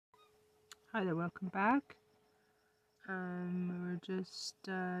Hi there, welcome back. We're just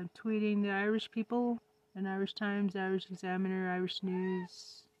tweeting the Irish people, and Irish Times, Irish Examiner, Irish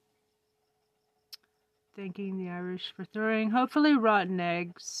News, thanking the Irish for throwing hopefully rotten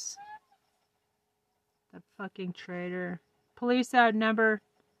eggs. That fucking traitor. Police outnumber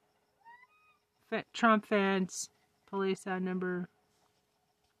Trump fans. Police outnumber.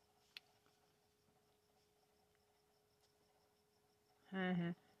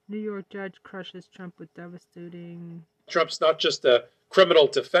 New York judge crushes Trump with devastating. Trump's not just a criminal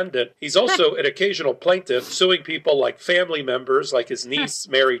defendant. He's also an occasional plaintiff suing people like family members, like his niece,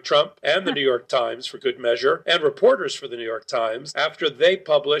 Mary Trump, and the New York Times for good measure, and reporters for the New York Times after they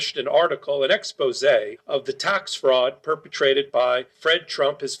published an article, an expose of the tax fraud perpetrated by Fred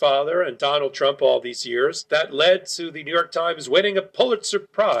Trump, his father, and Donald Trump all these years that led to the New York Times winning a Pulitzer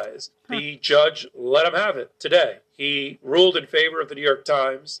Prize. The judge let him have it today. He ruled in favor of the New York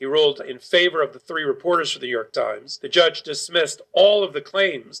Times. He ruled in favor of the 3 reporters for the New York Times. The judge dismissed all of the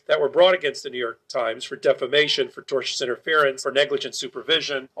claims that were brought against the New York Times for defamation, for tortious interference, for negligent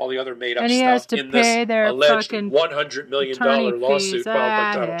supervision, all the other made-up and he stuff has to in pay this their alleged fucking $100 million lawsuit filed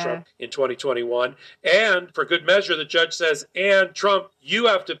by Donald Trump in 2021. And for good measure, the judge says, and Trump, you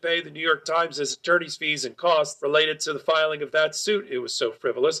have to pay the New York Times as attorney's fees and costs related to the filing of that suit. It was so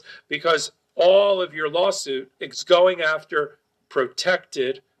frivolous because all of your lawsuit is going after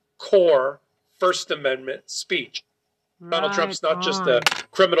protected core First Amendment speech. Donald Trump's not just a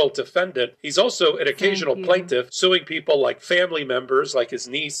criminal defendant. He's also an occasional plaintiff suing people like family members, like his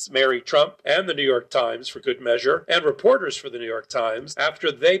niece, Mary Trump, and the New York Times for good measure, and reporters for the New York Times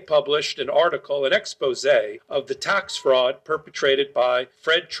after they published an article, an expose of the tax fraud perpetrated by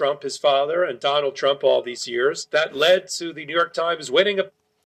Fred Trump, his father, and Donald Trump all these years that led to the New York Times winning a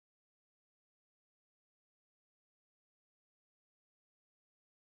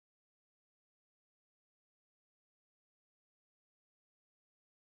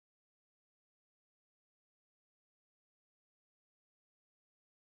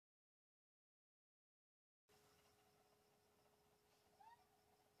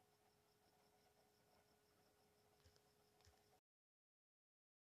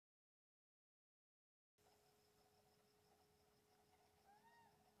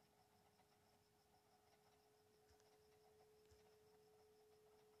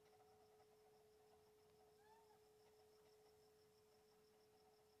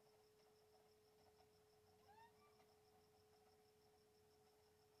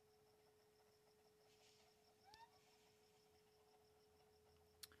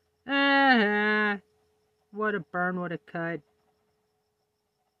what a burn, what a cut.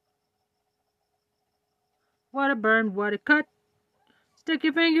 What a burn, what a cut. Stick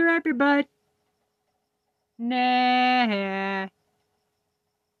your finger up your butt. Nah.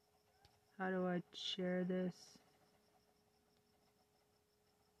 How do I share this?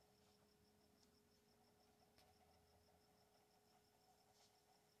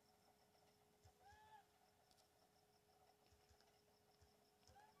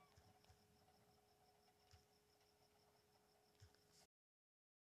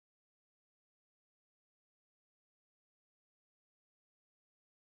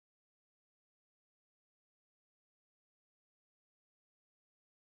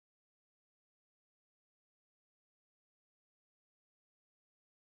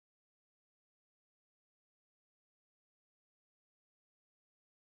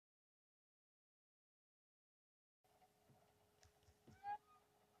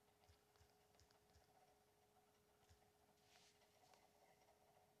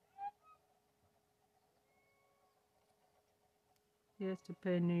 He has to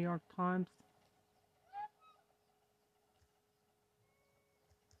pay New York Times.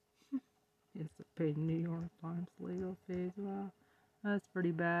 He has to pay New York Times legal fees. Wow, that's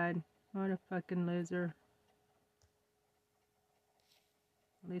pretty bad. What a fucking loser.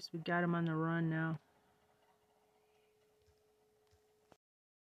 At least we got him on the run now.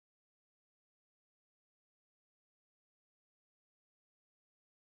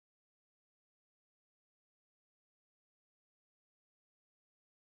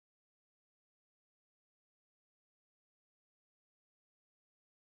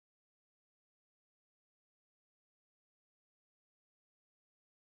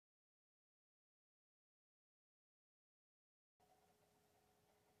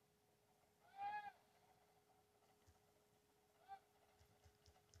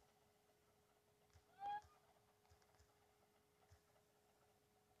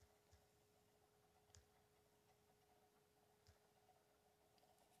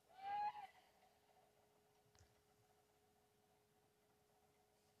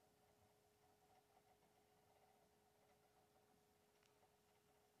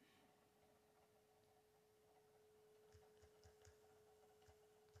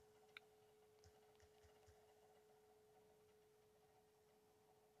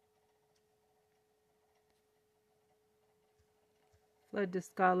 Fled to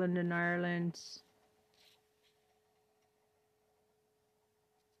Scotland and Ireland.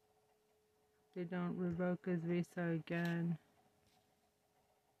 They don't revoke his visa again.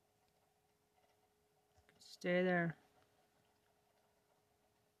 Stay there.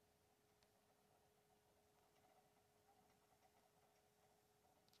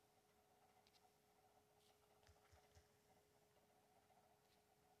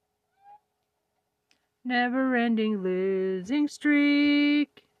 Never-ending losing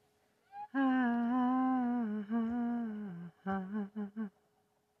streak. Ah, ah, ah, ah.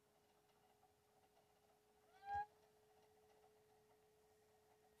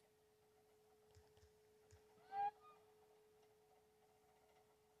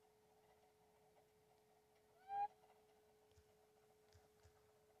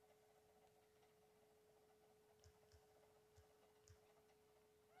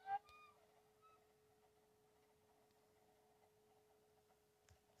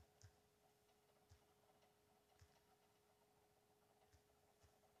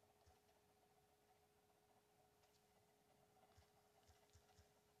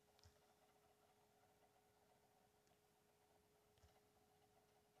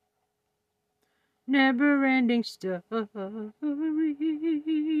 Never-ending story. Ah,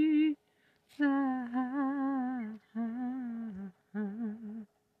 ah, ah.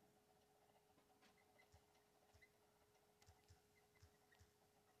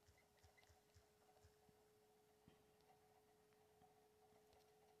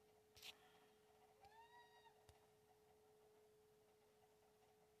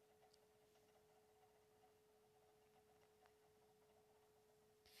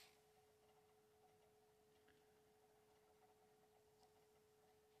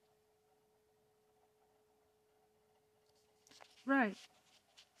 Right.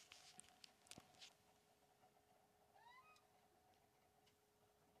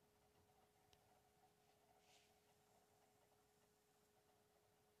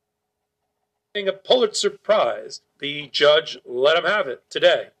 A Pulitzer Prize. The judge let him have it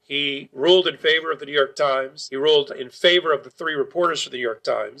today. He ruled in favor of the New York Times. He ruled in favor of the 3 reporters for the New York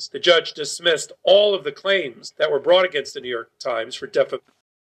Times. The judge dismissed all of the claims that were brought against the New York Times for defamation.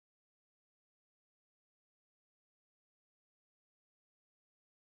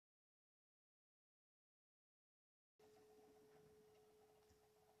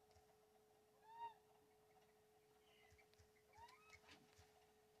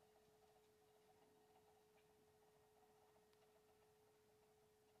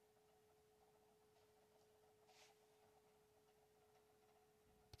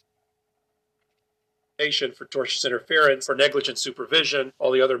 For tortious interference, for negligent supervision, all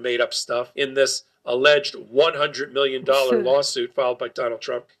the other made-up stuff in this alleged $100 million lawsuit filed by Donald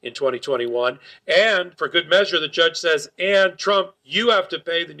Trump in 2021. And for good measure, the judge says, and Trump, you have to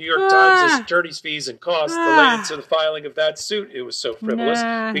pay the New York Times' attorney's fees and costs related to the filing of that suit. It was so frivolous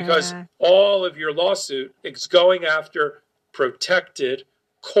because all of your lawsuit is going after protected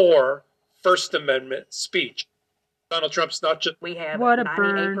core First Amendment speech. Donald Trump's not just... We have 98%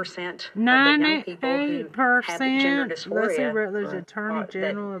 of the young people who have gender dysphoria, Leslie Attorney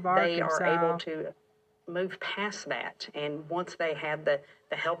General of Arkansas. They are able to move past that, and once they have the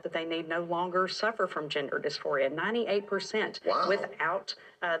help that they need, no longer suffer from gender dysphoria. 98% without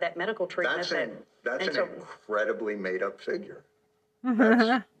that medical treatment. That's an incredibly made-up figure.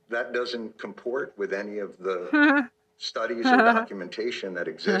 That doesn't comport with any of the studies or documentation that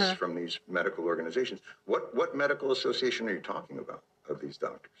exists from these medical organizations. What medical association are you talking about of these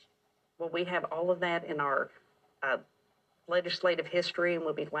doctors? Well, we have all of that in our legislative history, and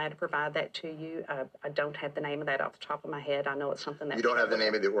we'll be glad to provide that to you. I don't have the name of that off the top of my head. I know it's something that... You don't have the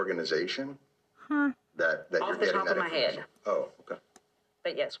name of the organization? That you're off the getting top that of my head. Oh, okay.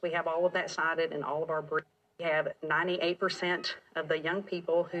 But yes, we have all of that cited in all of our briefs. We have 98% of the young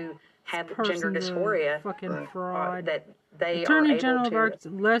people who have gender dysphoria fucking fraud. That they Attorney are General able of Arkansas,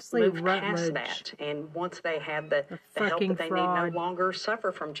 Leslie move past Rutledge. that, and once they have the help that they need, no longer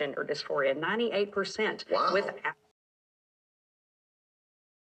suffer from gender dysphoria. 98% without...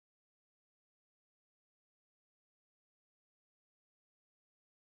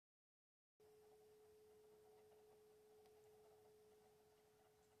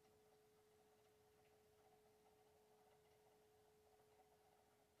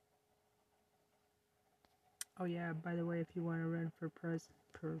 Oh yeah, by the way, if you want to run for prez,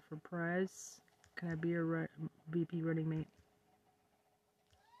 can I be your VP running mate?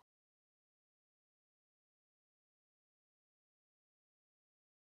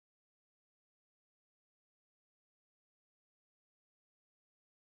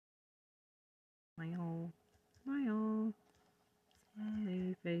 My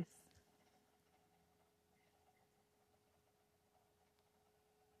Lady face.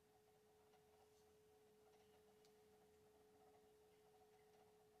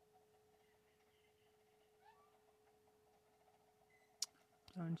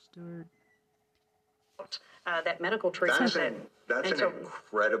 John Stewart. That medical treatment. That's an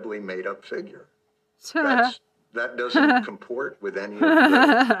incredibly made-up figure. That doesn't comport with any of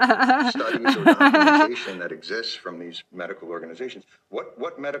the studies or documentation that exists from these medical organizations.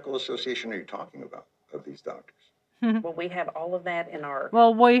 What medical association are you talking about of these doctors? Well, we have all of that in our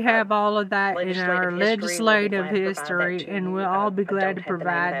legislative history, and we'll all be glad to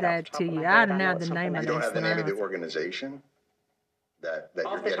provide that to you. I don't know the name of You don't have the name of the organization that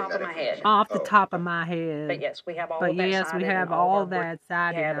off the top of my head. Off the top of my head. But yes, we have all of that cited. We have all that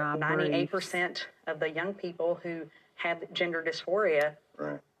cited in our 98% of the young people who have gender dysphoria,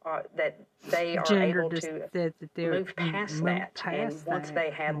 that they are able to move past that. And once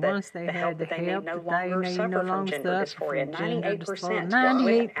they have the help that they need, no longer suffer from gender dysphoria.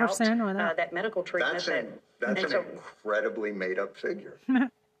 98% without that medical treatment. That's an incredibly made-up figure.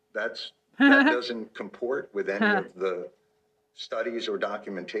 That doesn't comport with any of the studies or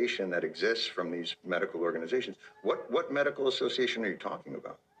documentation that exists from these medical organizations. What medical association are you talking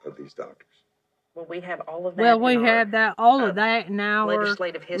about of these doctors? Well, we have all of that. Well, we have all of that in our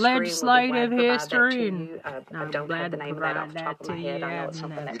legislative history, and I don't have the name of that off the top of my head. I know it's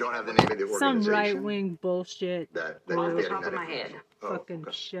something that you don't have the name of the organization. Some right-wing bullshit. That off the top of my head. Fucking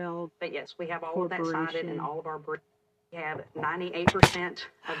shell. But yes, we have all of that cited in all of our. We have 98%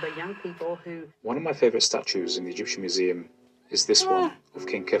 of the young people who. One of my favorite statues in the Egyptian Museum is this one of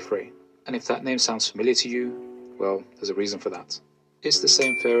King Khafre. And if that name sounds familiar to you, well, there's a reason for that. It's the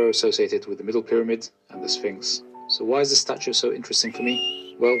same pharaoh associated with the Middle Pyramid and the Sphinx. So why is this statue so interesting for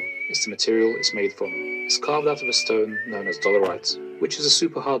me? Well, it's the material it's made from. It's carved out of a stone known as dolerite, which is a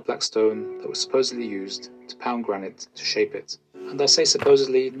super hard black stone that was supposedly used to pound granite to shape it. And I say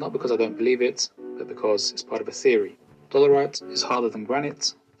supposedly not because I don't believe it, but because it's part of a theory. Dolerite is harder than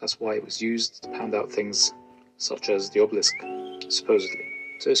granite, that's why it was used to pound out things such as the obelisk, supposedly.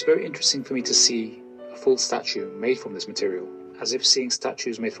 So it's very interesting for me to see a full statue made from this material. As if seeing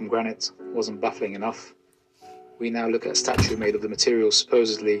statues made from granite wasn't baffling enough, we now look at a statue made of the material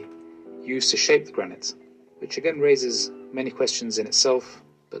supposedly used to shape the granite, which again raises many questions in itself,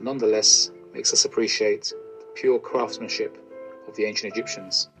 but nonetheless makes us appreciate the pure craftsmanship of the ancient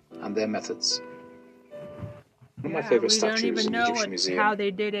Egyptians and their methods. One of my favorite statues in the Egyptian Museum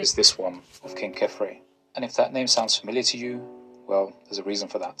is this one of King Khafre. And if that name sounds familiar to you, well, there's a reason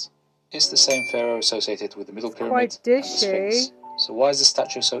for that. It's the same pharaoh associated with the Middle Pyramid and the Sphinx. So why is this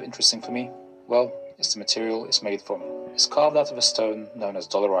statue so interesting for me? Well, it's the material it's made from. It's carved out of a stone known as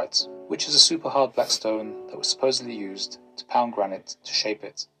dolerite, which is a super hard black stone that was supposedly used to pound granite to shape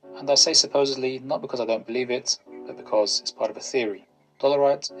it. And I say supposedly not because I don't believe it, but because it's part of a theory.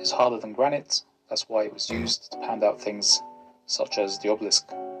 Dolerite is harder than granite, that's why it was used to pound out things such as the obelisk,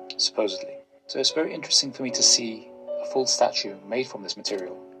 supposedly. So it's very interesting for me to see a full statue made from this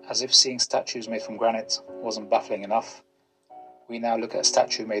material. As if seeing statues made from granite wasn't baffling enough, we now look at a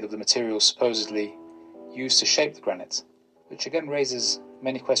statue made of the material supposedly used to shape the granite, which again raises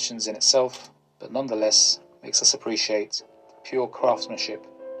many questions in itself, but nonetheless makes us appreciate the pure craftsmanship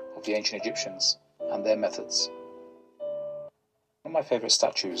of the ancient Egyptians and their methods. One of my favorite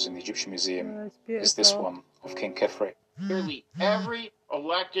statues in the Egyptian Museum is this one of King Khafre. Nearly every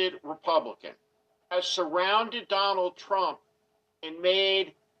elected Republican has surrounded Donald Trump and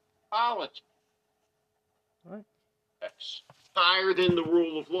made politics higher than the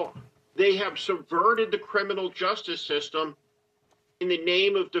rule of law. They have subverted the criminal justice system in the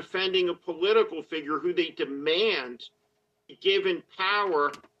name of defending a political figure who they demand be given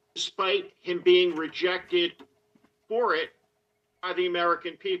power despite him being rejected for it by the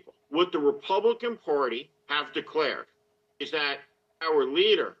American people. What the Republican Party have declared is that our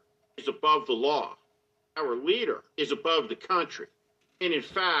leader is above the law. Our leader is above the country. And in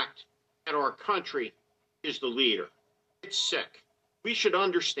fact, that our country is the leader. It's sick. We should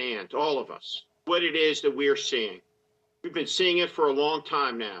understand, all of us, what it is that we're seeing. We've been seeing it for a long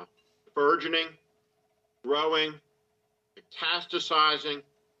time now. Burgeoning, growing, metastasizing,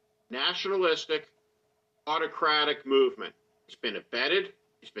 nationalistic, autocratic movement. It's been abetted,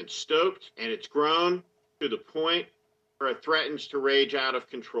 it's been stoked, and it's grown to the point where it threatens to rage out of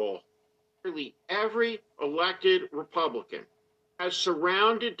control. Nearly every elected Republican has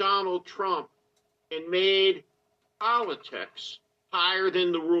surrounded Donald Trump and made politics higher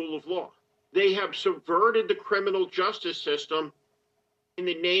than the rule of law. They have subverted the criminal justice system in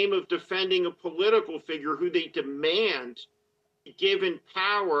the name of defending a political figure who they demand given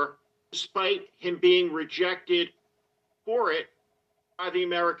power despite him being rejected for it by the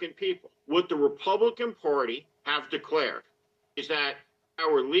American people. What the Republican Party have declared is that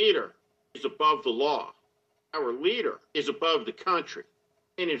our leader is above the law. Our leader is above the country.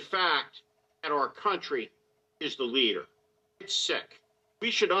 And in fact, that our country is the leader. It's sick. We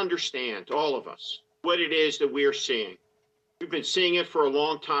should understand, all of us, what it is that we are seeing. We've been seeing it for a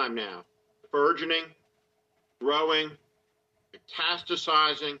long time now. Burgeoning, growing,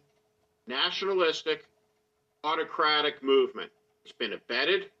 metastasizing, nationalistic, autocratic movement. It's been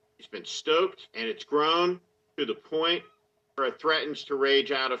abetted, it's been stoked, and it's grown to the point where it threatens to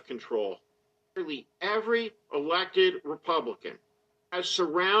rage out of control. Nearly every elected Republican has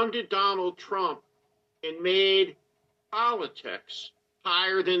surrounded Donald Trump and made politics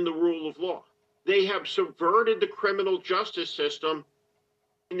higher than the rule of law. They have subverted the criminal justice system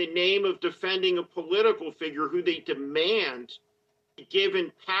in the name of defending a political figure who they demand be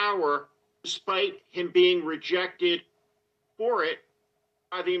given power despite him being rejected for it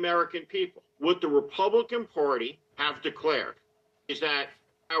by the American people. What the Republican Party have declared is that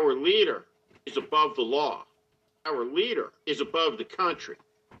our leader is above the law. Our leader is above the country.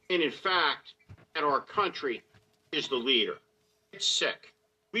 And in fact, that our country is the leader. It's sick.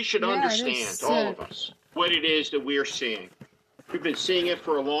 We should understand, all of us, what it is that we are seeing. We've been seeing it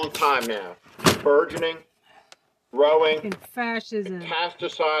for a long time now. Burgeoning, growing, fascism,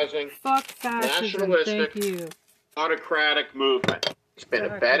 metastasizing, nationalistic, autocratic movement. It's been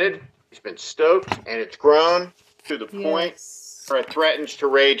abetted, it's been stoked, and it's grown to the point where it threatens to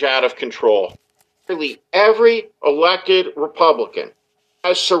rage out of control. Nearly every elected Republican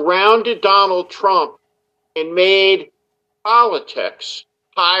has surrounded Donald Trump and made politics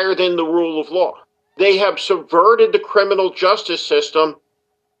higher than the rule of law. They have subverted the criminal justice system.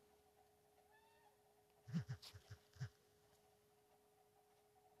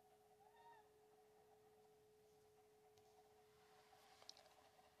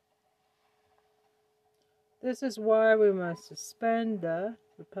 This is why we must suspend the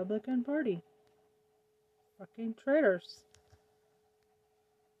Republican Party. Fucking traitors.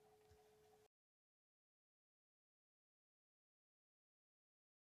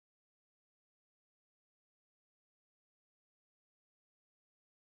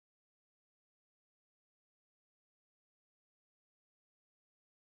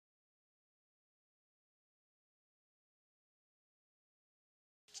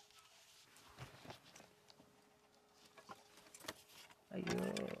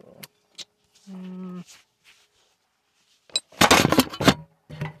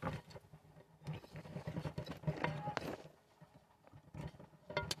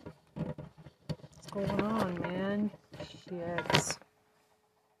 What's going on, man? Shit.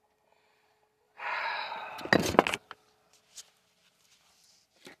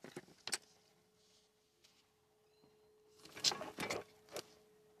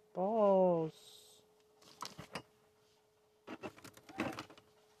 Balls.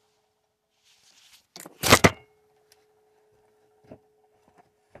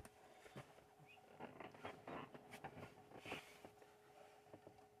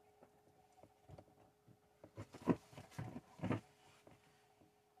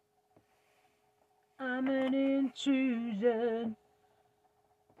 I'm an intrusion.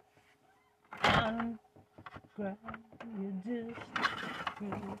 I'm glad you just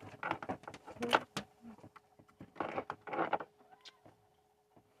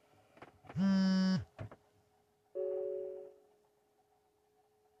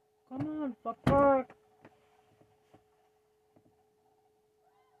come on, fucker.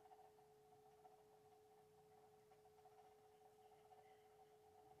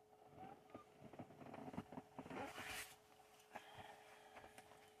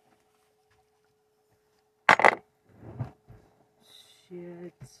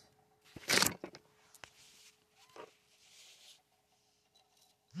 Shit.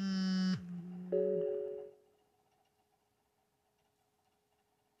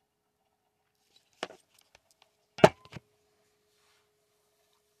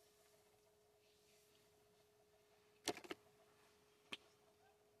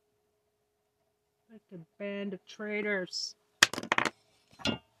 Like a band of traitors.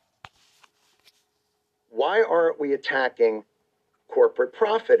 Why aren't we attacking corporate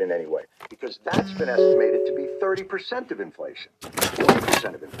profit in any way? Because that's been estimated to be 30% of inflation,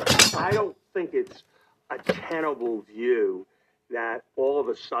 40% of inflation. I don't think it's a tenable view that all of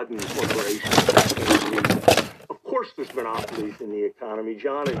a sudden corporations are course there's monopolies in the economy,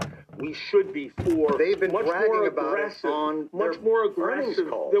 John, and we should be for. They've been much bragging more about it on much their more earnings aggressive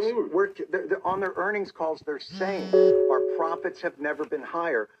calls. than we were. On their earnings calls, they're saying our profits have never been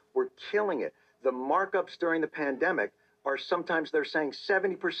higher. We're killing it. The markups during the pandemic are sometimes they're saying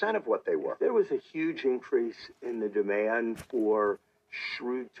 70% of what they were. There was a huge increase in the demand for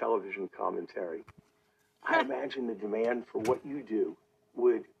shrewd television commentary. I imagine the demand for what you do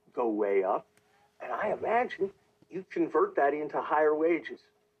would go way up, and I imagine you convert that into higher wages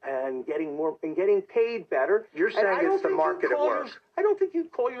and getting paid better. You're saying it's the market at work. I don't think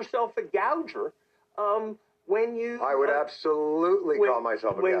you'd call yourself a gouger when you. I would absolutely call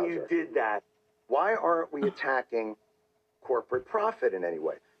myself a gouger. When you did that. Why aren't we attacking corporate profit in any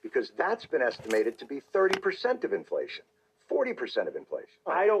way? Because that's been estimated to be 30% of inflation, 40% of inflation.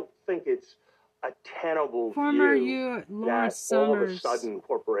 I don't think it's a tenable view that all of a sudden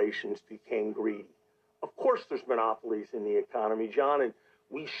corporations became greedy. Of course there's monopolies in the economy, John, and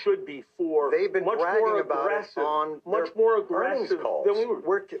we should be for. They've been bragging about it on much more aggressive earnings calls. Than we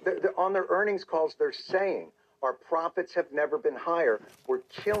were. On their earnings calls, they're saying our profits have never been higher. We're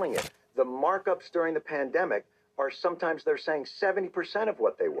killing it. The markups during the pandemic are sometimes they're saying 70% of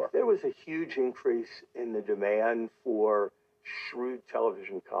what they were. There was a huge increase in the demand for shrewd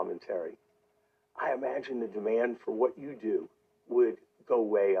television commentary. I imagine the demand for what you do would go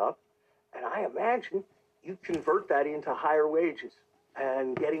way up, and I imagine you convert that into higher wages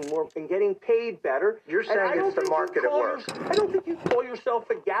and getting paid better. You're saying it's the market at work. I don't think you call yourself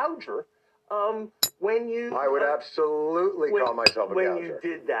a gouger when you. I would absolutely call myself a gouger. When you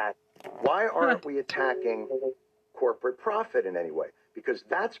did that. Why aren't we attacking corporate profit in any way? Because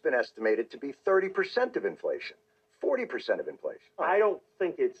that's been estimated to be 30% of inflation, 40% of inflation. I don't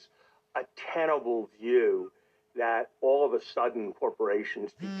think it's a tenable view that all of a sudden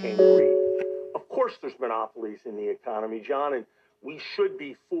corporations became greedy. Of course there's monopolies in the economy, John, and we should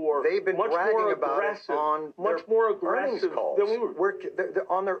be for. They've been bragging about it on much more aggressive calls. Than we were.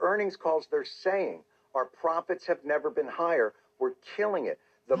 On their earnings calls, they're saying our profits have never been higher. We're killing it.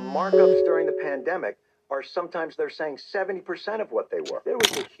 The markups during the pandemic are sometimes they're saying 70% of what they were. There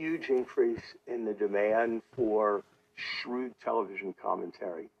was a huge increase in the demand for shrewd television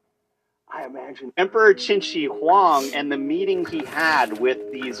commentary. I imagine Emperor Qin Shi Huang and the meeting he had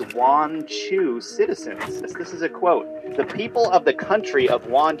with these Wanchu citizens. This is a quote. The people of the country of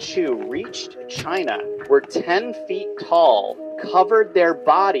Wanchu reached China, were 10 feet tall, covered their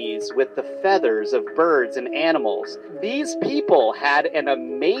bodies with the feathers of birds and animals. These people had an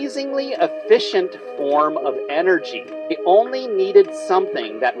amazingly efficient form of energy. They only needed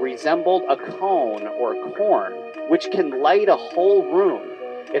something that resembled a cone or corn, which can light a whole room.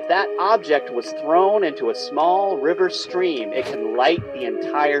 If that object was thrown into a small river stream, it can light the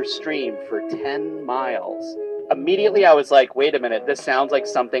entire stream for 10 miles. Immediately I was like, wait a minute, this sounds like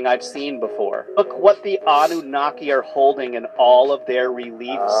something I've seen before. Look what the Anunnaki are holding in all of their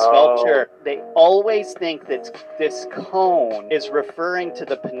relief sculpture. They always think that this cone is referring to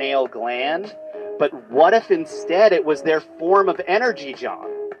the pineal gland, but what if instead it was their form of energy, John?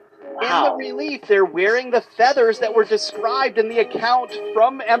 In the relief, they're wearing the feathers that were described in the account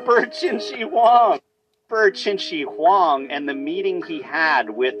from Emperor Qin Shi Huang. Emperor Qin Shi Huang and the meeting he had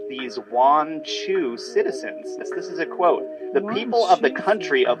with these Wanchu citizens. This is a quote. The people of the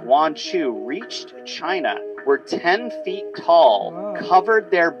country of Wanchu reached China, were 10 feet tall, covered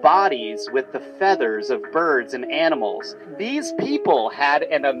their bodies with the feathers of birds and animals. These people had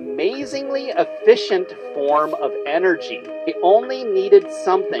an amazingly efficient form of energy. They only needed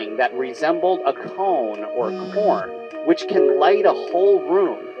something that resembled a cone or corn, which can light a whole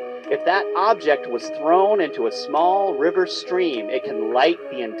room. If that object was thrown into a small river stream, it can light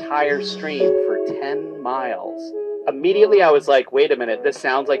the entire stream for 10 miles. Immediately I was like, wait a minute, this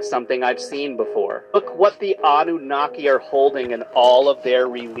sounds like something I've seen before. Look what the Anunnaki are holding in all of their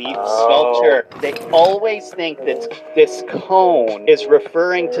relief sculpture. They always think that this cone is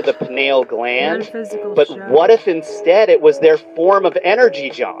referring to the pineal gland, but what if instead it was their form of energy,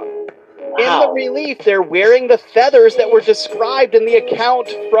 John? In the relief, they're wearing the feathers that were described in the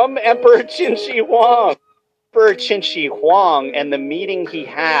account from Emperor Qin Shi Huang. Emperor Qin Shi Huang and the meeting he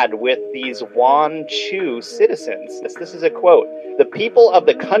had with these Wanchu citizens. This is a quote. The people of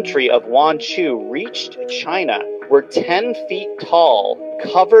the country of Wanchu reached China, were 10 feet tall,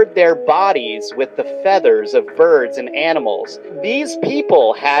 covered their bodies with the feathers of birds and animals. These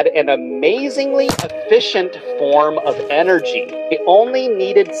people had an amazingly efficient form of energy. They only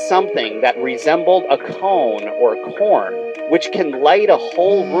needed something that resembled a cone or corn, which can light a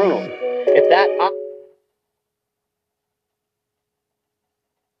whole room. If that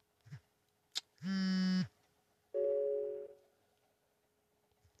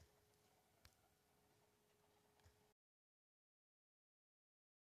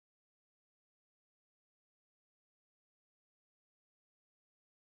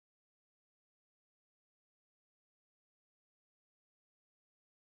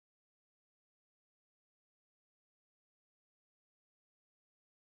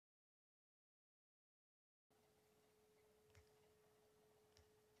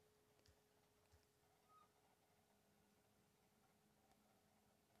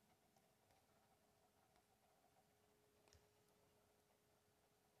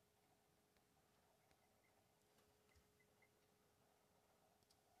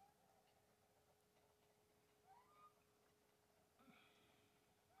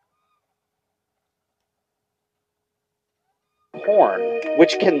horn,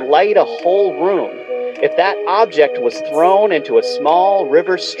 which can light a whole room. If that object was thrown into a small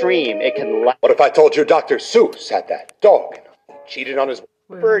river stream, it can light... What if I told you Dr. Seuss had that dog cheated on his...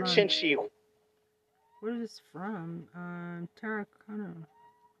 Where is this from? Terracotta.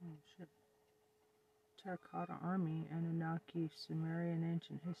 Oh, shit. Terracotta Army, Anunnaki, Sumerian,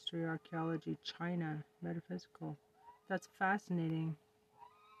 Ancient History, Archaeology, China, Metaphysical. That's fascinating.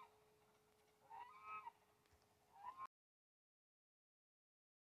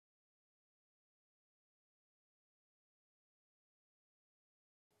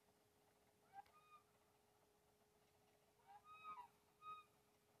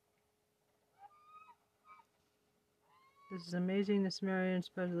 This is amazing. The Sumerians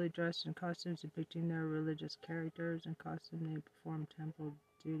specially dressed in costumes depicting their religious characters. In costume, they perform temple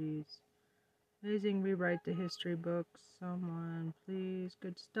duties. Amazing. Rewrite the history books. Someone, please.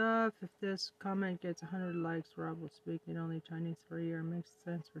 Good stuff. If this comment gets 100 likes, Rob will speak in only Chinese for a year. Makes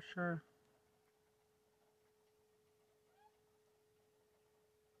sense for sure.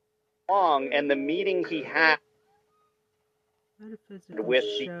 And the meeting he had with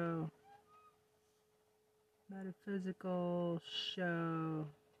show. Metaphysical show.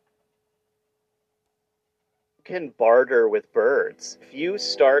 Can barter with birds. If you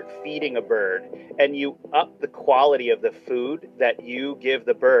start feeding a bird and you up the quality of the food that you give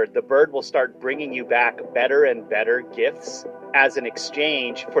the bird will start bringing you back better and better gifts as an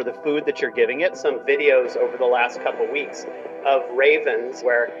exchange for the food that you're giving it. Some videos over the last couple weeks of ravens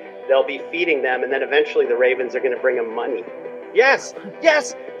where they'll be feeding them and then eventually the ravens are going to bring them money. Yes,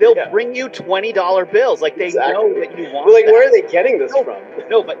 they'll bring you $20 bills. Like, they know that you want like, where are they getting this from?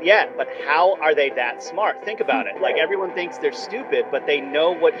 No, but how are they that smart? Think about it. Like, everyone thinks they're stupid, but they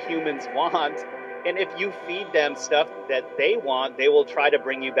know what humans want. And if you feed them stuff that they want, they will try to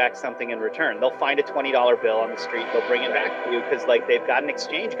bring you back something in return. They'll find a $20 bill on the street. They'll bring it back to you because, like, they've got an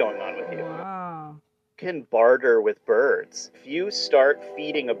exchange going on with you. Wow. Can barter with birds. If you start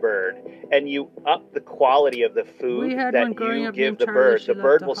feeding a bird and you up the quality of the food that you give the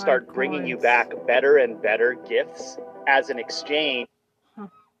bird will start bringing you back better and better gifts as an exchange.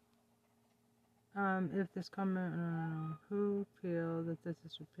 If this comment, who feel that this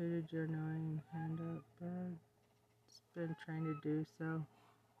is repeated, you're knowing, hand up, bird's been trying to do so.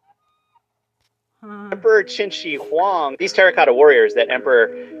 Emperor Qin Shi Huang, these terracotta warriors that Emperor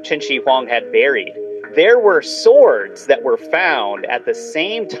Qin Shi Huang had buried, there were swords that were found at the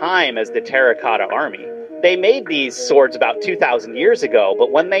same time as the terracotta army. They made these swords about 2,000 years ago,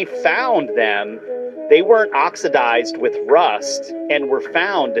 but when they found them, they weren't oxidized with rust and were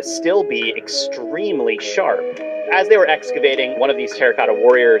found to still be extremely sharp. As they were excavating, one of these terracotta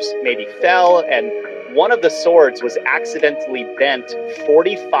warriors maybe fell, and one of the swords was accidentally bent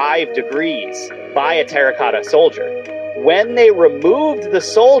 45 degrees by a terracotta soldier. When they removed the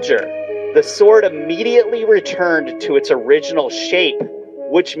soldier, the sword immediately returned to its original shape,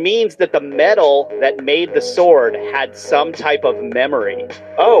 which means that the metal that made the sword had some type of memory.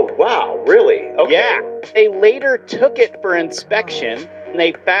 Oh, wow, really? Okay. Yeah. They later took it for inspection, and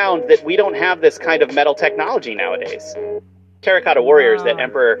they found that we don't have this kind of metal technology nowadays. Terracotta warriors that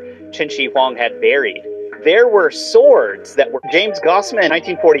Emperor Qin Shi Huang had buried. There were swords that were... James Gossman,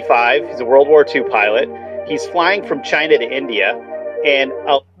 1945, he's a World War II pilot. He's flying from China to India, and...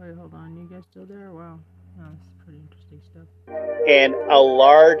 Wait, hold on, you guys still there? Wow. Oh, that's pretty interesting stuff. And a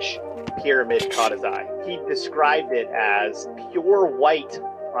large pyramid caught his eye. He described it as pure white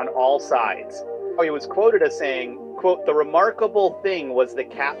on all sides. He was quoted as saying, quote, "The remarkable thing was the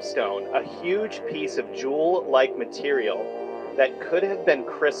capstone, a huge piece of jewel-like material that could have been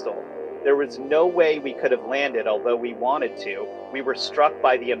crystal. There was no way we could have landed, although we wanted to. We were struck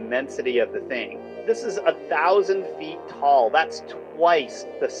by the immensity of the thing." This is 1,000 feet tall. That's twice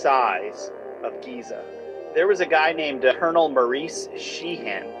the size of Giza. There was a guy named Colonel Maurice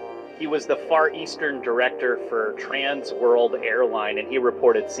Sheehan. He was the Far Eastern director for Trans World Airline, and he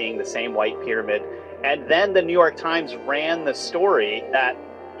reported seeing the same white pyramid. And then the New York Times ran the story that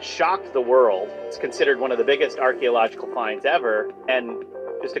shocked the world. It's considered one of the biggest archaeological finds ever, and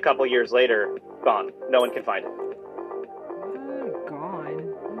just a couple years later, gone. No one can find it.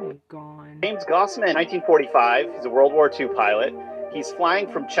 Gone. James Gossman, 1945, he's a World War II pilot. He's flying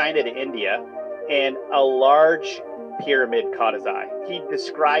from China to India, and a large pyramid caught his eye. He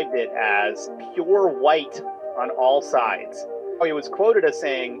described it as pure white on all sides. He was quoted as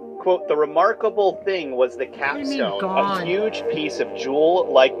saying, quote, "The remarkable thing was the capstone, a huge piece of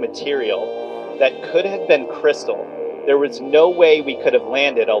jewel-like material that could have been crystal. There was no way we could have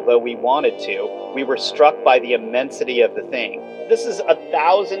landed, although we wanted to. We were struck by the immensity of the thing." This is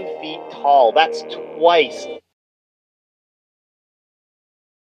 1,000 feet tall. That's twice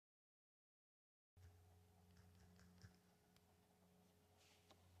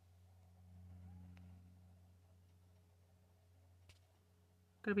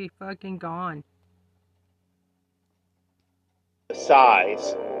Gonna be fucking gone. The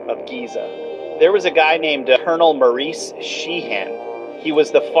size of Giza. There was a guy named Colonel Maurice Sheehan. He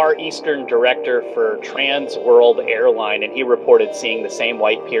was the Far Eastern director for Trans World Airline, and he reported seeing the same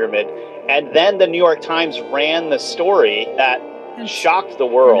White Pyramid. And then the New York Times ran the story that shocked the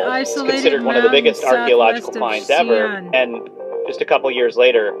world. It's considered one of the biggest archaeological finds ever. And just a couple years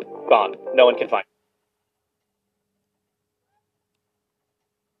later, gone. No one can find it.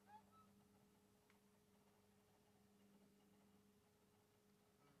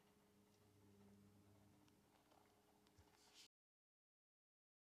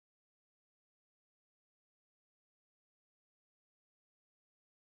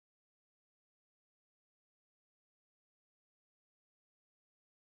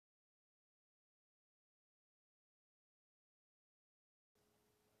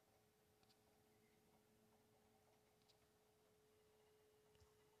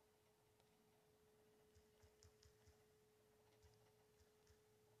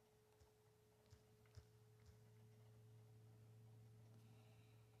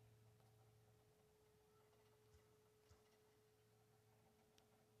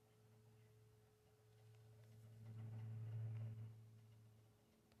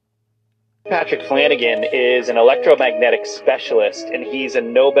 Patrick Flanagan is an electromagnetic specialist, and he's a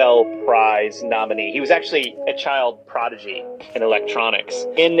Nobel Prize nominee. He was actually a child prodigy in electronics.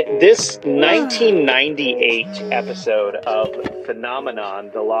 In this 1998 episode of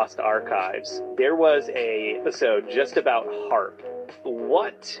Phenomenon, The Lost Archives, there was an episode just about HAARP.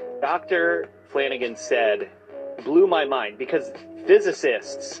 What Dr. Flanagan said blew my mind, because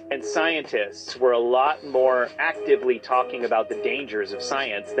physicists and scientists were a lot more actively talking about the dangers of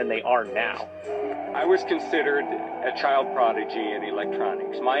science than they are now. I was considered a child prodigy in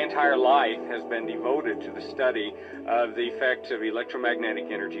electronics. My entire life has been devoted to the study of the effects of electromagnetic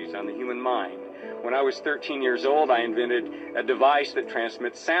energies on the human mind. When I was 13 years old, I invented a device that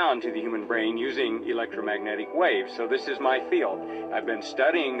transmits sound to the human brain using electromagnetic waves. So this is my field. I've been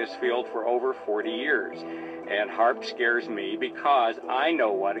studying this field for over 40 years. And HAARP scares me because I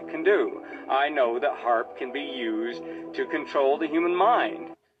know what it can do. I know that HAARP can be used to control the human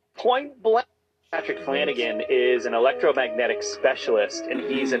mind. Point blank. Patrick Flanagan is an electromagnetic specialist, and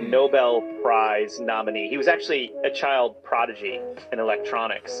he's a Nobel Prize nominee. He was actually a child prodigy in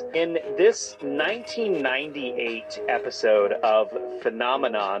electronics. In this 1998 episode of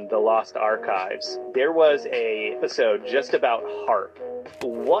Phenomenon, The Lost Archives, there was an episode just about HAARP.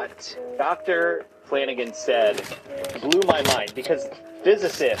 What Dr. Flanagan said blew my mind, because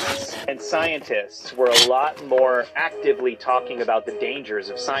physicists and scientists were a lot more actively talking about the dangers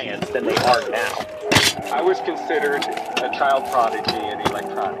of science than they are now. I was considered a child prodigy in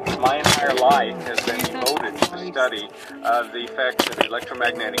electronics. My entire life has been devoted to the study of the effects of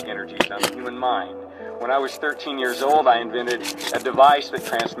electromagnetic energies on the human mind. When I was 13 years old, I invented a device that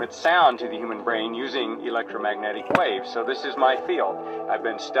transmits sound to the human brain using electromagnetic waves. So this is my field. I've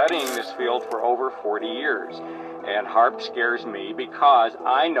been studying this field for over 40 years. And HAARP scares me because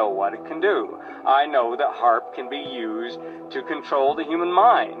I know what it can do. I know that HAARP can be used to control the human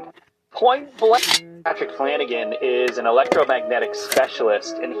mind. Point blank. Patrick Flanagan is an electromagnetic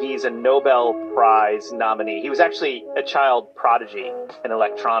specialist, and he's a Nobel Prize nominee. He was actually a child prodigy in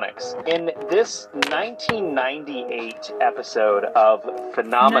electronics. In this 1998 episode of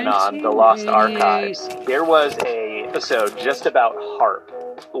Phenomenon, The Lost Archives, there was an episode just about HAARP.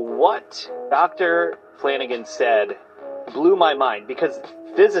 What Dr. Flanagan said blew my mind, because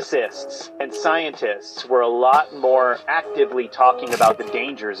physicists and scientists were a lot more actively talking about the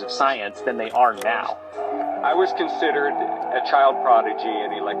dangers of science than they are now. I was considered a child prodigy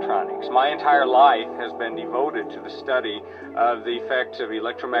in electronics. My entire life has been devoted to the study of the effects of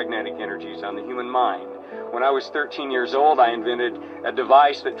electromagnetic energies on the human mind. When I was 13 years old, I invented a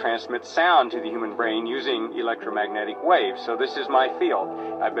device that transmits sound to the human brain using electromagnetic waves. So this is my field.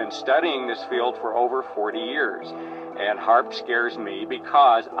 I've been studying this field for over 40 years. And HAARP scares me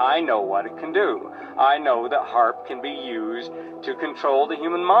because I know what it can do. I know that HAARP can be used to control the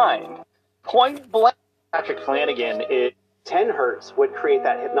human mind. Point blank. Patrick Flanagan is 10 hertz would create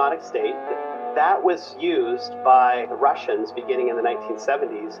that hypnotic state. That was used by the Russians beginning in the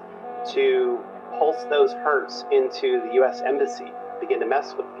 1970s to pulse those hertz into the U.S. Embassy, begin to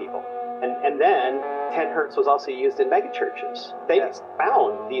mess with people. And then 10 hertz was also used in megachurches. They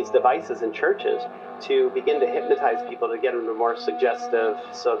found these devices in churches to begin to hypnotize people, to get them to more suggestive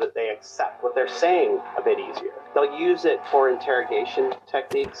so that they accept what they're saying a bit easier. They'll use it for interrogation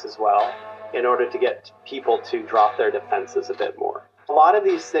techniques as well, in order to get people to drop their defenses a bit more. A lot of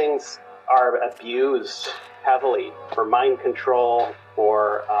these things are abused heavily for mind control,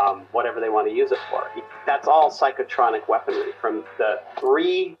 for whatever they want to use it for. That's all psychotronic weaponry. From the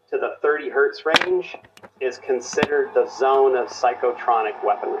 3 to the 30 hertz range is considered the zone of psychotronic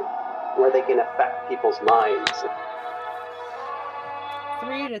weaponry, where they can affect people's minds.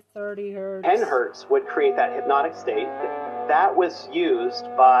 3 to 30 hertz. 10 hertz would create that hypnotic state. That was used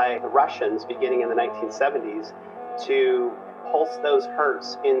by the Russians beginning in the 1970s to pulse those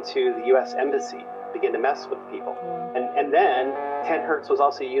hertz into the U.S. Embassy, begin to mess with people. And then 10 hertz was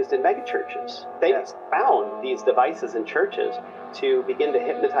also used in megachurches. They found these devices in churches to begin to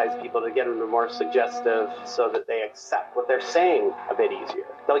hypnotize people, to get them to more suggestive so that they accept what they're saying a bit easier.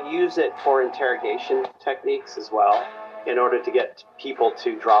 They'll use it for interrogation techniques as well in order to get people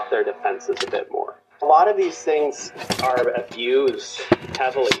to drop their defenses a bit more. A lot of these things are abused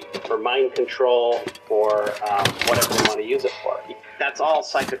heavily for mind control, for whatever they want to use it for. That's all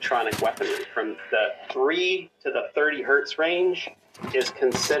psychotronic weaponry. From the 3 to the 30 hertz range is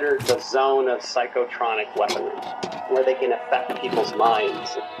considered the zone of psychotronic weaponry, where they can affect people's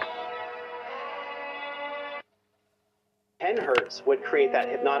minds. 10 hertz would create that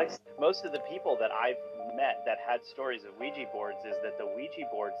hypnotic. Most of the people that I've met that had stories of Ouija boards is that the Ouija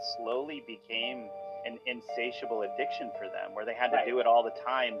board slowly became an insatiable addiction for them, where they had to do it all the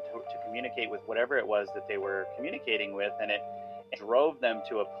time to communicate with whatever it was that they were communicating with, and it drove them to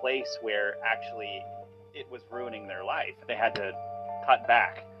a place where actually it was ruining their life. They had to cut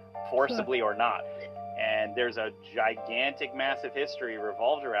back, forcibly or not. And there's a gigantic, massive history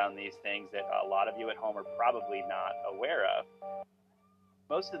revolved around these things that a lot of you at home are probably not aware of.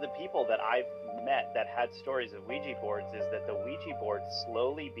 Most of the people that I've met that had stories of Ouija boards is that the Ouija board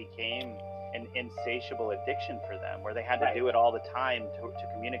slowly became an insatiable addiction for them, where they had to do it all the time to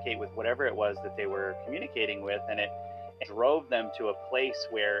communicate with whatever it was that they were communicating with, and it drove them to a place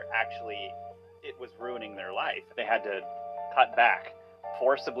where actually it was ruining their life. They had to cut back,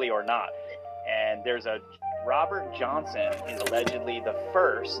 forcibly or not. And there's a Robert Johnson is allegedly the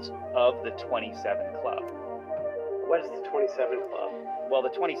first of the 27 Club. What is the 27 Club? Well, the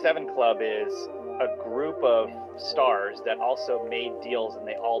 27 Club is a group of stars that also made deals, and they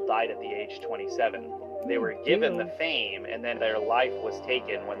all died at the age 27. They were given the fame, and then their life was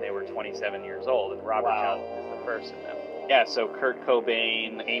taken when they were 27 years old, and Robert Johnson is the first of them. Yeah, so Kurt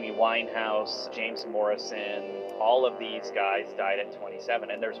Cobain, Amy Winehouse, James Morrison, all of these guys died at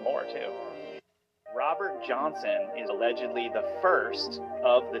 27, and there's more too. Robert Johnson is allegedly the first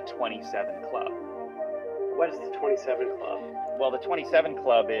of the 27 Club. What is the 27 Club? Well, the 27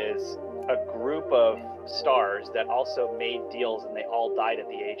 Club is a group of stars that also made deals, and they all died at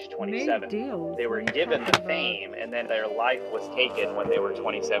the age 27. Made deals? They were given the fame, and then their life was taken when they were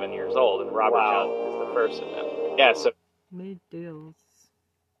 27 years old, and Robert Johnson is the first of them. Yeah, so... Made deals.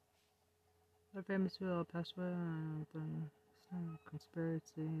 A famous people passed away on the conspiracy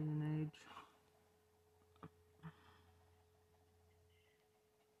in an age.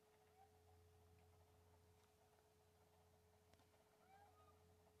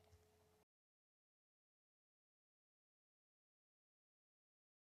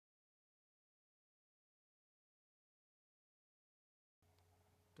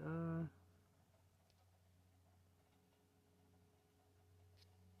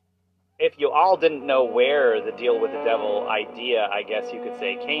 If you all didn't know where the deal with the devil idea, I guess you could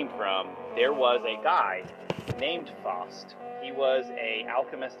say, came from, there was a guy named Faust. He was an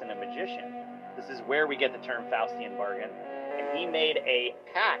alchemist and a magician. This is where we get the term Faustian bargain. And he made a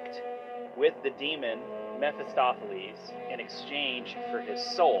pact with the demon Mephistopheles in exchange for his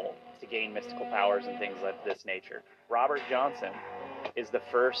soul to gain mystical powers and things of this nature. Robert Johnson is the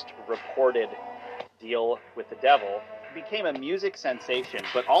first reported deal with the devil. He became a music sensation,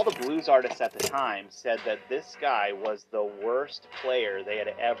 but all the blues artists at the time said that this guy was the worst player they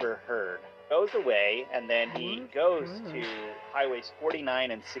had ever heard. Goes away, and then he goes to highways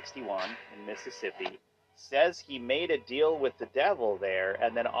 49 and 61 in Mississippi, says he made a deal with the devil there,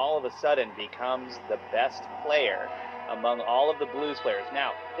 and then all of a sudden becomes the best player among all of the blues players.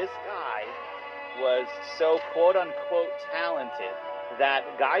 Now, this guy was so quote-unquote talented that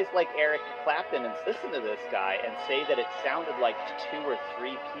guys like Eric Clapton listen to this guy and say that it sounded like 2 or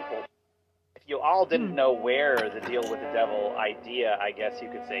 3 people. If you all didn't know where the deal with the devil idea, I guess you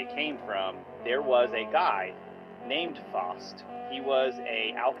could say, came from, there was a guy named Faust. He was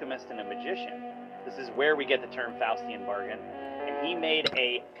an alchemist and a magician. This is where we get the term Faustian bargain. And he made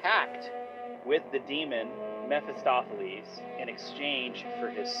a pact with the demon Mephistopheles in exchange for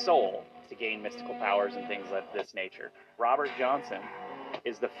his soul to gain mystical powers and things of this nature. Robert Johnson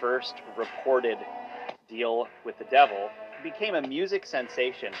is the first reported deal with the devil. became a music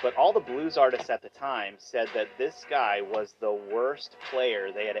sensation, but all the blues artists at the time said that this guy was the worst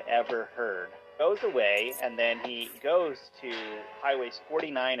player they had ever heard. Goes away, and then he goes to highways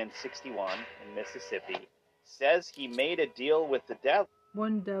 49 and 61 in Mississippi, says he made a deal with the devil.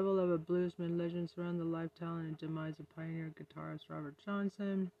 One devil of a bluesman, legends around the life, talent, and demise of pioneer guitarist Robert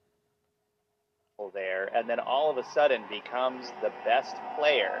Johnson. There, and then all of a sudden becomes the best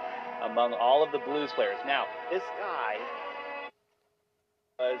player among all of the blues players. Now, this guy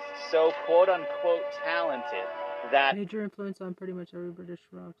was so quote-unquote talented that major influence on pretty much every British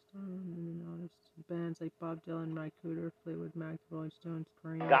rock star and artists. Bands like Bob Dylan, Mike Cooder, Fleetwood Mac, Rolling Stones,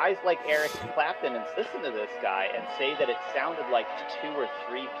 Cream. Guys like Eric Clapton and listen to this guy and say that it sounded like 2 or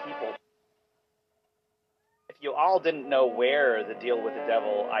 3 people. If you all didn't know where the deal with the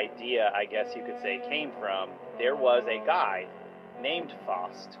devil idea, I guess you could say, came from, there was a guy named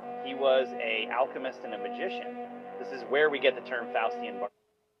Faust. He was an alchemist and a magician. This is where we get the term Faustian bar.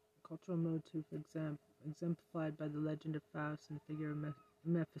 Cultural motif exemplified by the legend of Faust and the figure of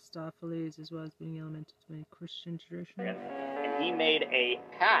Mephistopheles, as well as being elemental to many Christian traditions. And he made a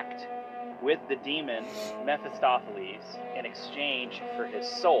pact with the demon Mephistopheles in exchange for his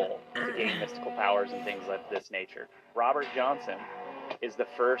soul to gain mystical powers and things of this nature. Robert Johnson is the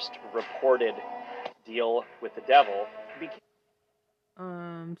first reported deal with the devil.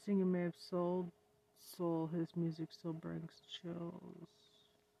 Singer may have soul, his music still brings chills.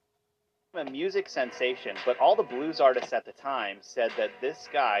 A music sensation, but all the blues artists at the time said that this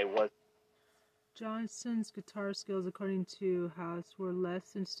guy was... Johnson's guitar skills, according to House, were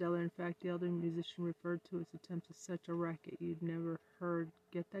less than stellar. In fact, the elder musician referred to his attempts as such a racket you'd never heard.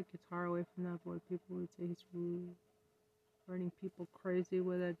 Get that guitar away from that boy. People would say he's rude, running people crazy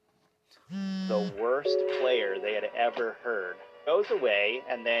with it. The worst player they had ever heard. Goes away,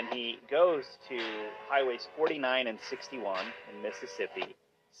 and then he goes to highways 49 and 61 in Mississippi.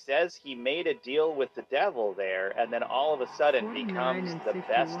 Says he made a deal with the devil there, and then all of a sudden becomes the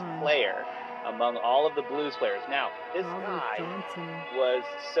best player among all of the blues players. Now, this guy was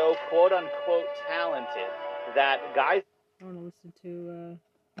so quote-unquote talented that guys... I want to listen to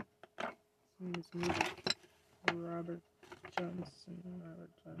some of his music. Robert Johnson.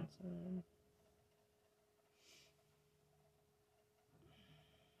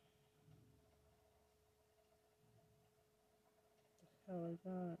 What the hell is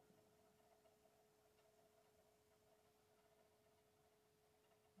that?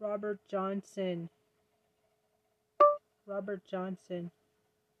 Robert Johnson.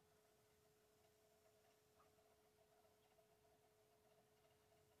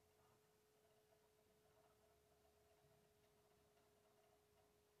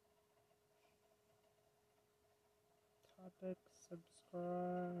 Topic,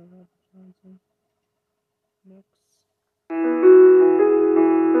 subscribe, Robert Johnson. Mix.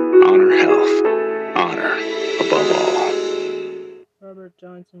 Honor health. Honor above all. Robert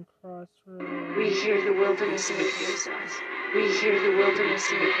Johnson, Crossroads. We hear the wilderness and it hears us. We hear the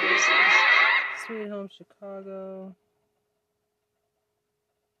wilderness and it hears us. Sweet Home Chicago.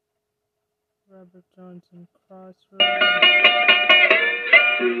 Robert Johnson, Crossroads.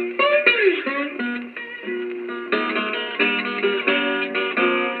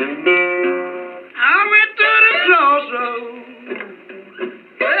 I went to the crossroads,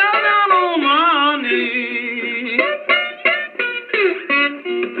 fell down on my knees.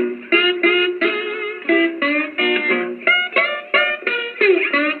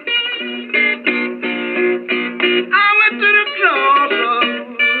 I went to the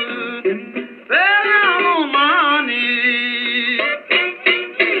crossroads, fell down on my knees.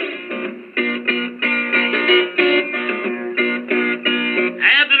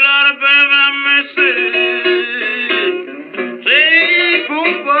 Ask the Lord above have mercy. Take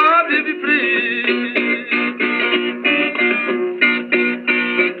poor Bob if you please.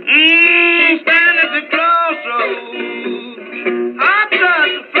 Stand at the crossroads. I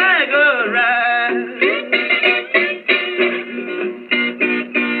touch the flag of right.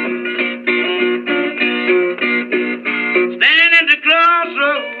 Stand at the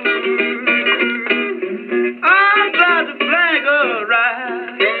crossroads. I touch the flag of right.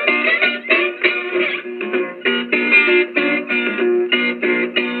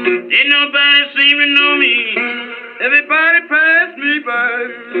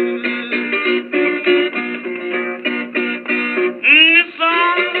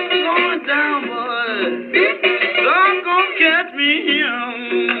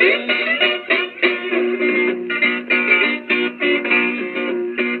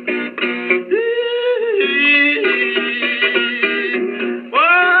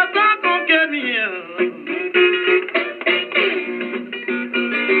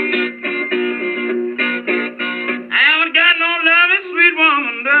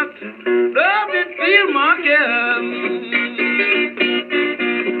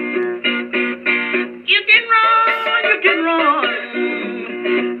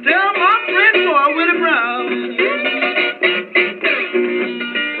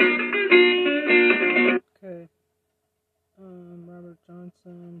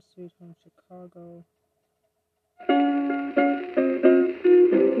 suit from Chicago.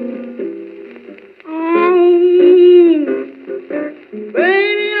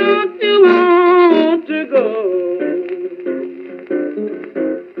 Baby, don't you want to go?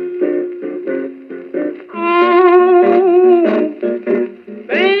 Oh,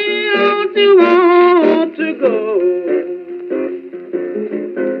 baby, don't you want to go?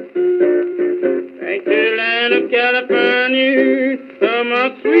 Back to the land of California, to my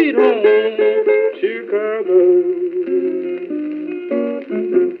sweet home, Chicago.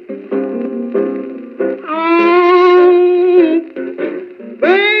 Oh,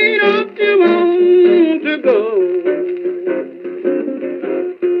 baby, don't you want to go?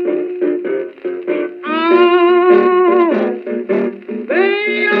 Oh,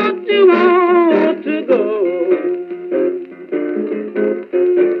 baby, don't you want to go?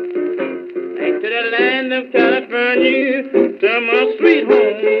 Back to the land of California, to my sweet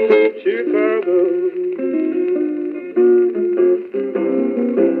home, Chicago.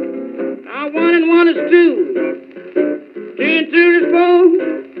 Now 1 and 1 is 2. 2 and 2 is 4.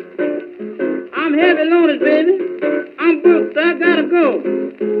 I'm heavy loaded, baby. I'm booked. I gotta go.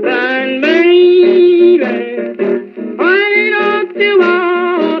 Fine, baby. Why don't you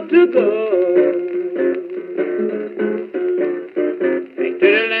want to go? Back to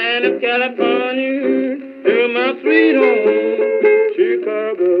the land of California, to my sweet home,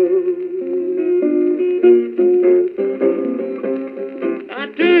 Chicago. I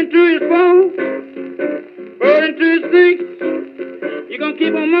turn to his 4, 4 and 2 is 6. You're gonna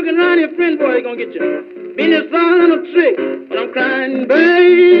keep on mucking around your friend, boy, you're gonna get you. Been this song on a trick, but I'm crying,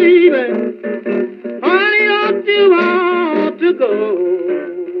 baby. Honey, don't you want to go?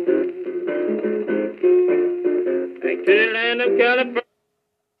 Back to the land of California.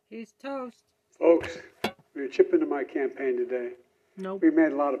 He's toast. Folks, we're chip into my campaign today. Nope. We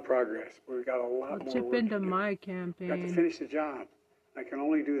made a lot of progress. We've got a lot more chip work into to do. my campaign. Got to finish the job. I can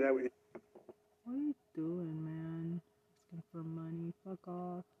only do that with you. What are you doing, man? Asking for money. Fuck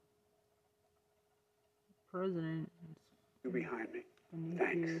off. The president. You behind me.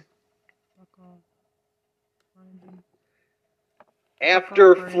 Thanks. You. Fuck off.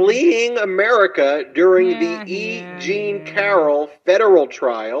 After fleeing America during the E. Jean Carroll federal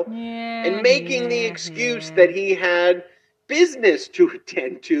trial and making the excuse that he had business to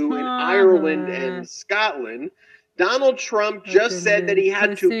attend to in Ireland and Scotland, Donald Trump just said that he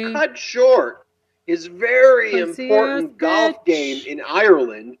had to cut short his very important golf game in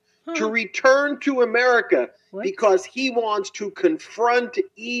Ireland to return to America because he wants to confront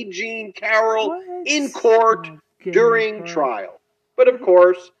E. Jean Carroll in court during trial. But of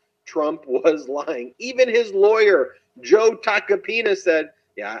course, Trump was lying. Even his lawyer, Joe Tacopina, said,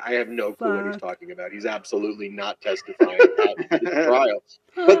 yeah, I have no clue what he's talking about. He's absolutely not testifying at the trial.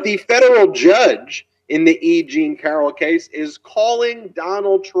 But the federal judge in the E. Jean Carroll case is calling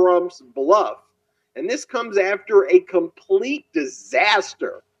Donald Trump's bluff. And this comes after a complete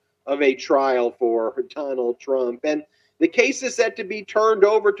disaster of a trial for Donald Trump. And the case is set to be turned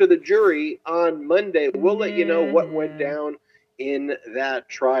over to the jury on Monday. We'll let you know what went down in that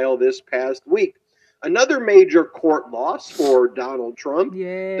trial this past week. Another major court loss for Donald Trump.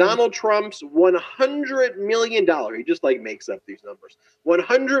 Donald Trump's $100 million, he just makes up these numbers,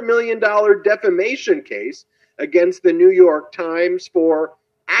 $100 million defamation case against the New York Times for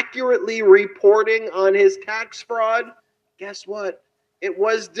accurately reporting on his tax fraud. Guess what? It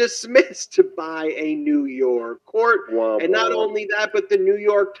was dismissed by a New York court. And not only that, but the New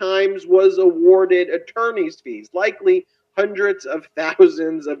York Times was awarded attorney's fees, likely hundreds of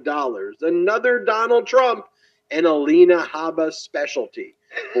thousands of dollars. Another Donald Trump and Alina Habba specialty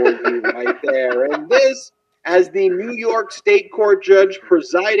for you right there. And this, as the New York State Court judge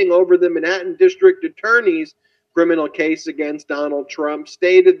presiding over the Manhattan District Attorney's criminal case against Donald Trump,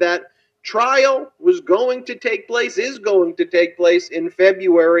 stated that trial is going to take place in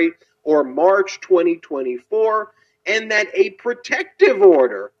February or March 2024, and that a protective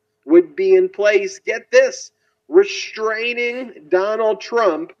order would be in place, get this, restraining Donald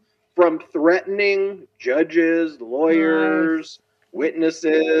Trump from threatening judges, lawyers,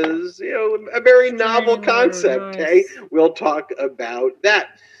 witnesses. A very novel concept, eh? We'll talk about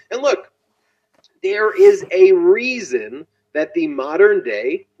that. And look, there is a reason that the modern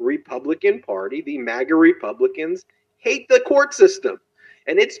day Republican Party, the MAGA Republicans, hate the court system.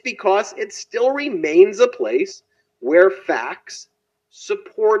 And it's because it still remains a place where facts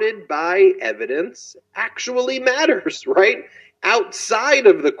supported by evidence actually matters, right? Outside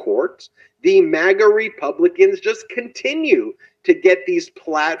of the courts, the MAGA Republicans just continue to get these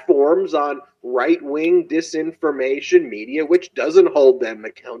platforms on right-wing disinformation media, which doesn't hold them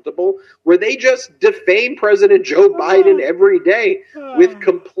accountable, where they just defame President Joe Biden every day with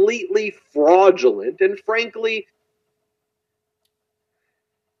completely fraudulent and frankly,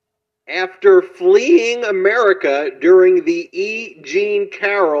 after fleeing America during the E. Jean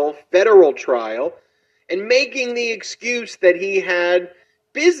Carroll federal trial and making the excuse that he had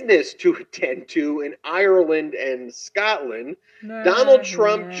business to attend to in Ireland and Scotland, Donald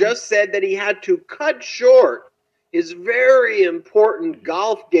Trump just said that he had to cut short his very important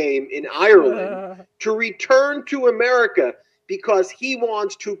golf game in Ireland to return to America because he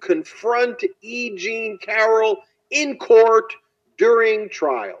wants to confront E. Jean Carroll in court during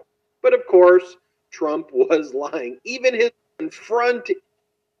trial. But of course, Trump was lying. Even his confront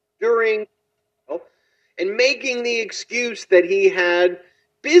during and making the excuse that he had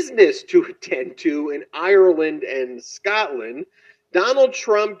business to attend to in Ireland and Scotland, Donald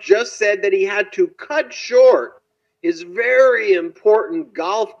Trump just said that he had to cut short his very important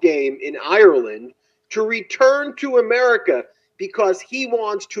golf game in Ireland to return to America because he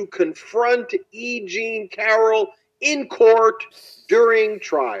wants to confront E. Jean Carroll in court during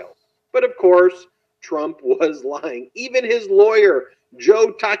trial. But of course, Trump was lying. Even his lawyer,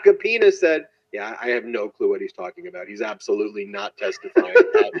 Joe Tacopina, said, yeah, I have no clue what he's talking about. He's absolutely not testifying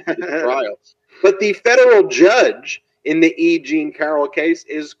at the trial. But the federal judge in the E. Jean Carroll case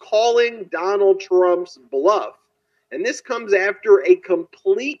is calling Donald Trump's bluff. And this comes after a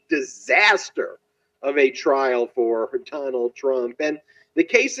complete disaster of a trial for Donald Trump. And the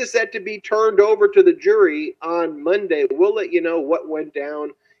case is set to be turned over to the jury on Monday. We'll let you know what went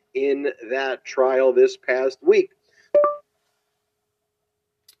down in that trial this past week.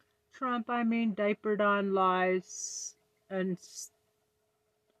 Trump, diapered on lies and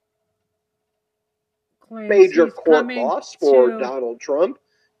claims major court loss for Donald Trump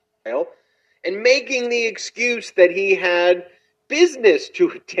and making the excuse that he had business to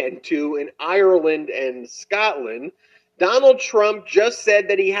attend to in Ireland and Scotland. Donald Trump just said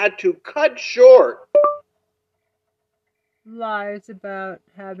that he had to cut short lies about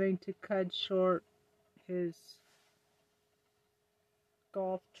having to cut short his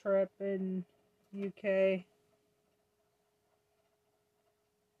golf trip in UK.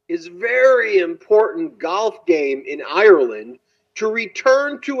 His very important golf game in Ireland to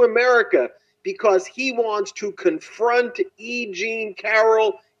return to America because he wants to confront E. Jean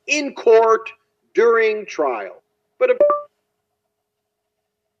Carroll in court during trial. But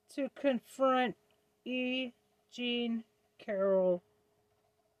to confront E. Jean Carroll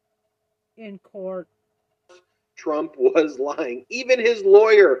in court. Trump was lying. Even his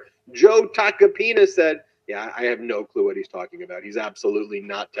lawyer, Joe Tacopina, said, yeah, I have no clue what he's talking about. He's absolutely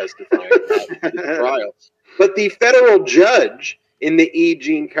not testifying at the trial. But the federal judge in the E.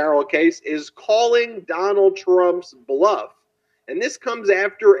 Jean Carroll case is calling Donald Trump's bluff. And this comes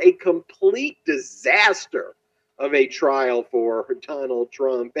after a complete disaster of a trial for Donald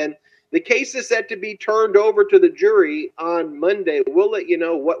Trump. And the case is set to be turned over to the jury on Monday. We'll let you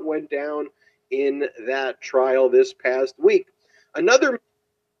know what went down in that trial this past week. Another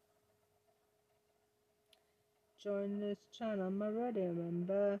join this channel, I'm already a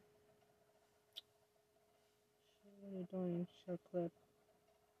member. Doing show clip.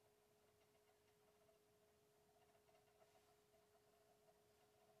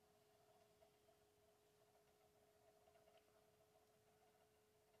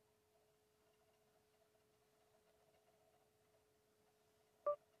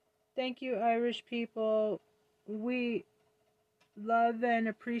 Thank you, Irish people. We love and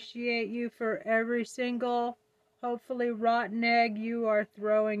appreciate you for every single, hopefully rotten egg you are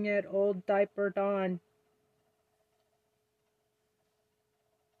throwing at old Diaper Don.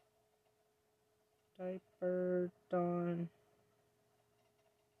 Diaper Don.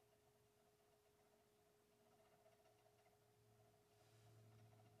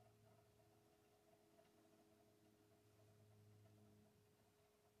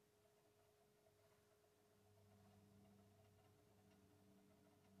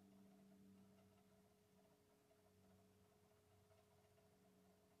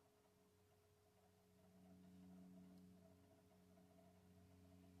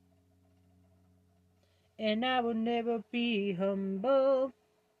 And I will never be humble.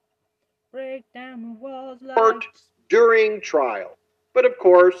 Break down the walls like during trial. But of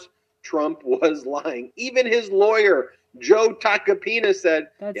course, Trump was lying. Even his lawyer, Joe Tacopina, said,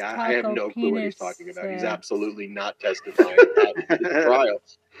 yeah, I have no clue what he's talking about. He's absolutely not testifying at the trial.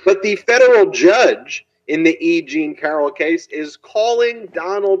 But the federal judge in the E. Jean Carroll case is calling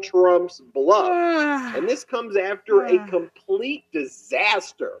Donald Trump's bluff. And this comes after a complete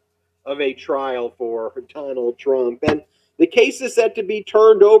disaster of a trial for Donald Trump. And the case is set to be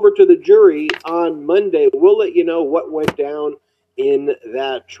turned over to the jury on Monday. We'll let you know what went down in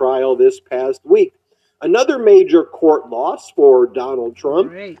that trial this past week. Another major court loss for Donald Trump.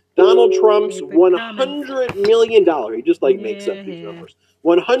 Great. Donald Trump's $100 million, he just makes up these numbers,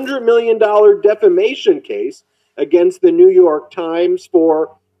 $100 million defamation case against the New York Times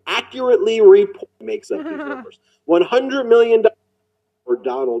for accurately makes up these numbers. $100 million for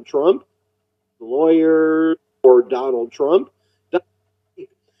Donald Trump, lawyer for Donald Trump.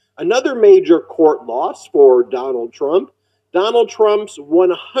 Another major court loss for Donald Trump. Donald Trump's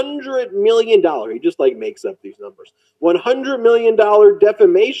 $100 million, he just makes up these numbers, $100 million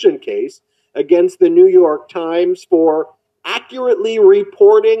defamation case against the New York Times for accurately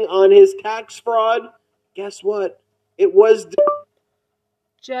reporting on his tax fraud. Guess what? It was...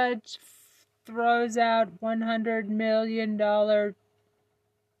 Judge throws out $100 million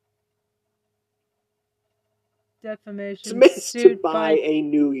defamation suit by a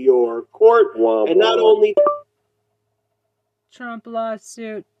New York court. And not only... Trump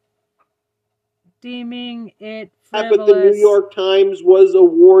lawsuit deeming it frivolous. But the New York Times was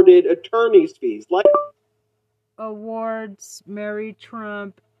awarded attorney's fees. Awards Mary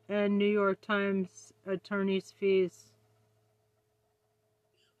Trump and New York Times attorney's fees.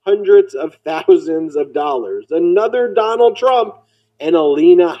 Hundreds of thousands of dollars. Another Donald Trump and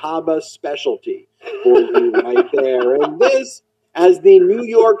Alina Habba specialty for you right there. And this, as the New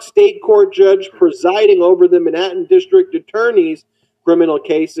York State Court judge presiding over the Manhattan District Attorney's criminal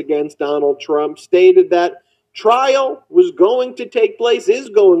case against Donald Trump, stated that trial is going to take place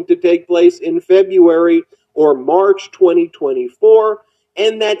in February or March 2024,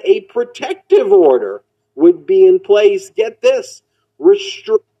 and that a protective order would be in place. Get this,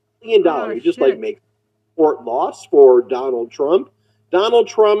 restricting $1 million. He just makes court loss for Donald Trump. Donald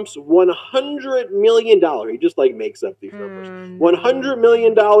Trump's $100 million, he just makes up these numbers, $100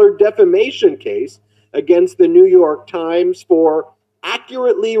 million defamation case against the New York Times for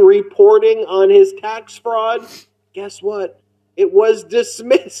accurately reporting on his tax fraud. Guess what? It was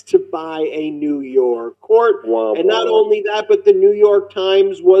dismissed by a New York court. And not only that, but the New York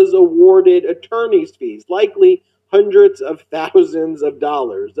Times was awarded attorney's fees, likely hundreds of thousands of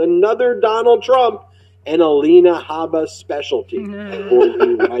dollars. Another Donald Trump and Alina Habba specialty for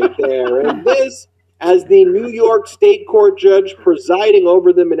you right there. And this, as the New York State Court judge presiding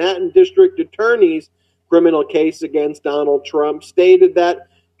over the Manhattan District Attorney's criminal case against Donald Trump, stated that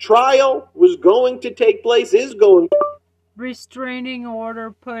trial is going to take place. Restraining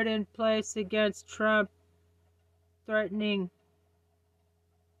order put in place against Trump, threatening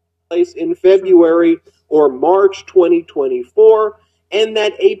place in February or March 2024, and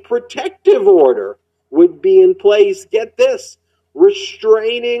that a protective order would be in place, get this,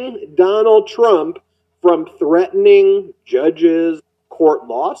 restraining Donald Trump from threatening judges. Court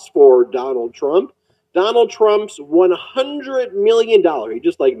loss for Donald Trump. Donald Trump's $100 million, he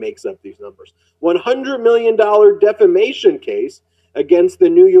just makes up these numbers, $100 million defamation case against the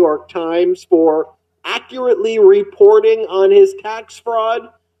New York Times for accurately reporting on his tax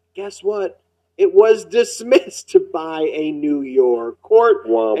fraud. Guess what? It was dismissed by a New York court.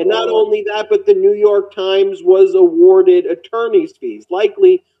 And not only that, but the New York Times was awarded attorney's fees,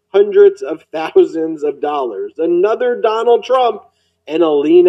 likely hundreds of thousands of dollars. Another Donald Trump and Alina